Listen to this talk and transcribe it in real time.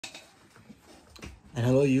And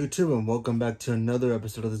hello YouTube, and welcome back to another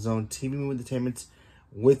episode of the Zone TV Movie Entertainment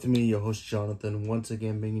with me, your host Jonathan, once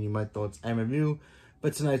again bringing you my thoughts and review for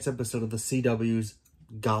tonight's episode of the CW's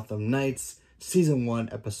Gotham Knights Season 1,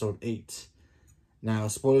 Episode 8. Now,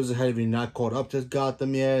 spoilers ahead if you're not caught up to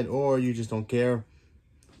Gotham yet, or you just don't care.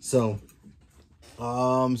 So we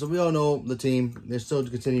all know the team, they're still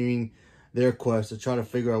continuing their quest to try to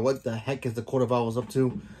figure out what the heck is the Court of Owls up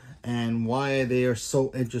to, and why they are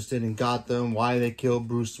so interested in Gotham, why they killed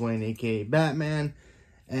Bruce Wayne, aka Batman,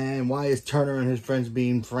 and why is Turner and his friends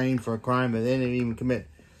being framed for a crime that they didn't even commit.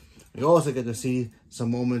 We also get to see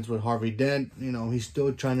some moments with Harvey Dent. You know, he's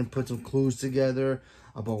still trying to put some clues together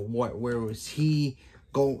about where was he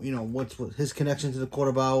go, what's his connection to the Court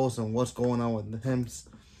of Owls and what's going on with him.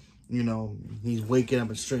 You know, he's waking up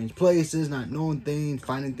in strange places, not knowing things,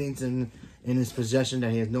 finding things in his possession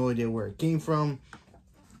that he has no idea where it came from.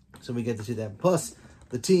 So we get to see that. Plus,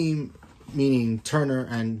 the team, meaning Turner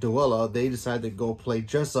and Duella, they decide to go play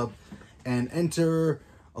dress up and enter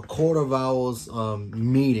a Court of Owls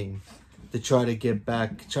meeting to try to get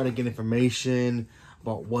information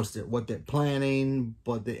about what they're planning.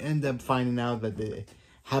 But they end up finding out that they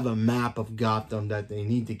have a map of Gotham that they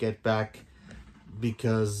need to get back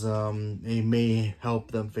because it may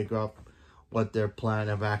help them figure out what their plan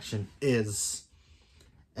of action is.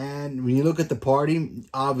 And when you look at the party,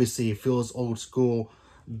 obviously it feels old school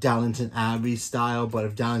Downton Abbey style. But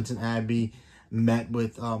if Downton Abbey met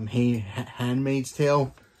with Handmaid's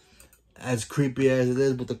Tale, as creepy as it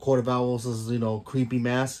is, but the Court of Owls is, creepy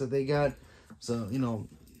masks that they got. So,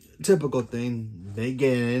 typical thing. They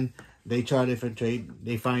get in, they try to infiltrate,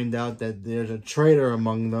 they find out that there's a traitor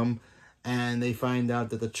among them, and they find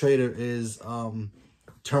out that the traitor is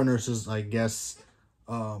Turner's, I guess,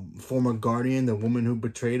 former guardian, the woman who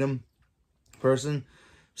betrayed him person.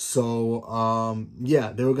 So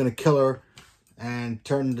yeah, they were gonna kill her, and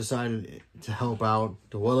Turner decided to help out.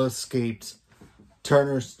 Duella escaped.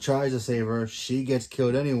 Turner tries to save her. She gets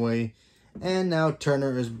killed anyway, and now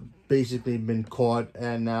Turner has basically been caught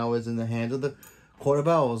and now is in the hands of the Court of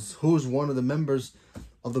Owls. Who's one of the members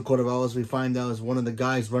of the Court of Owls? We find out is one of the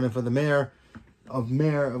guys running for the mayor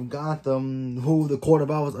of Gotham, who the Court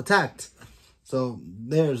of Owls attacked. So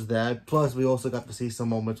there's that. Plus, we also got to see some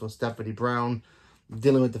moments with Stephanie Brown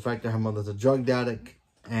dealing with the fact that her mother's a drug addict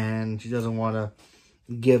and she doesn't want to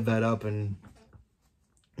give that up and,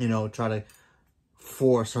 try to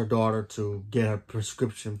force her daughter to get her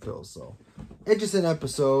prescription pills. So, interesting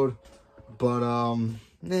episode. But,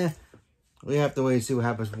 we have to wait and see what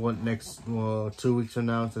happens next 2 weeks from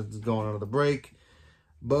now since it's going out of the break.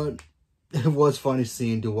 But it was funny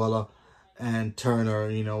seeing Duella and Turner,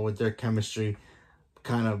 with their chemistry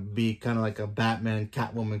kind of like a Batman,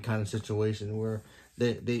 Catwoman kind of situation where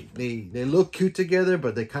they look cute together,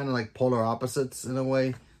 but they kind of like polar opposites in a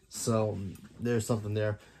way. So there's something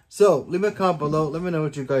there. So leave a comment below. Let me know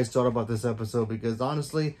what you guys thought about this episode, because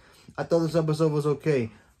honestly, I thought this episode was okay.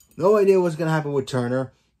 No idea what's going to happen with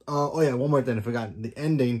Turner. Oh yeah, one more thing I forgot. The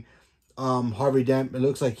ending, Harvey Dent, it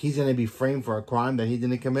looks like he's going to be framed for a crime that he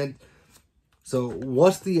didn't commit. So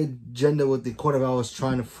what's the agenda with the Court of Owls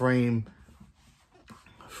trying to frame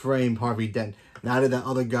Harvey Dent? Now that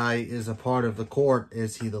other guy is a part of the court,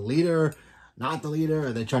 is he the leader, not the leader?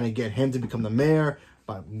 Are they trying to get him to become the mayor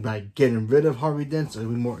by getting rid of Harvey Dent, so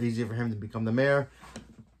it'll be more easier for him to become the mayor?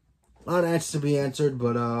 A lot of answers to be answered,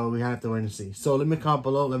 but we have to wait and see. So let me comment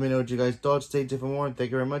below. Let me know what you guys thought. Stay tuned for more.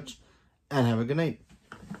 Thank you very much, and have a good night.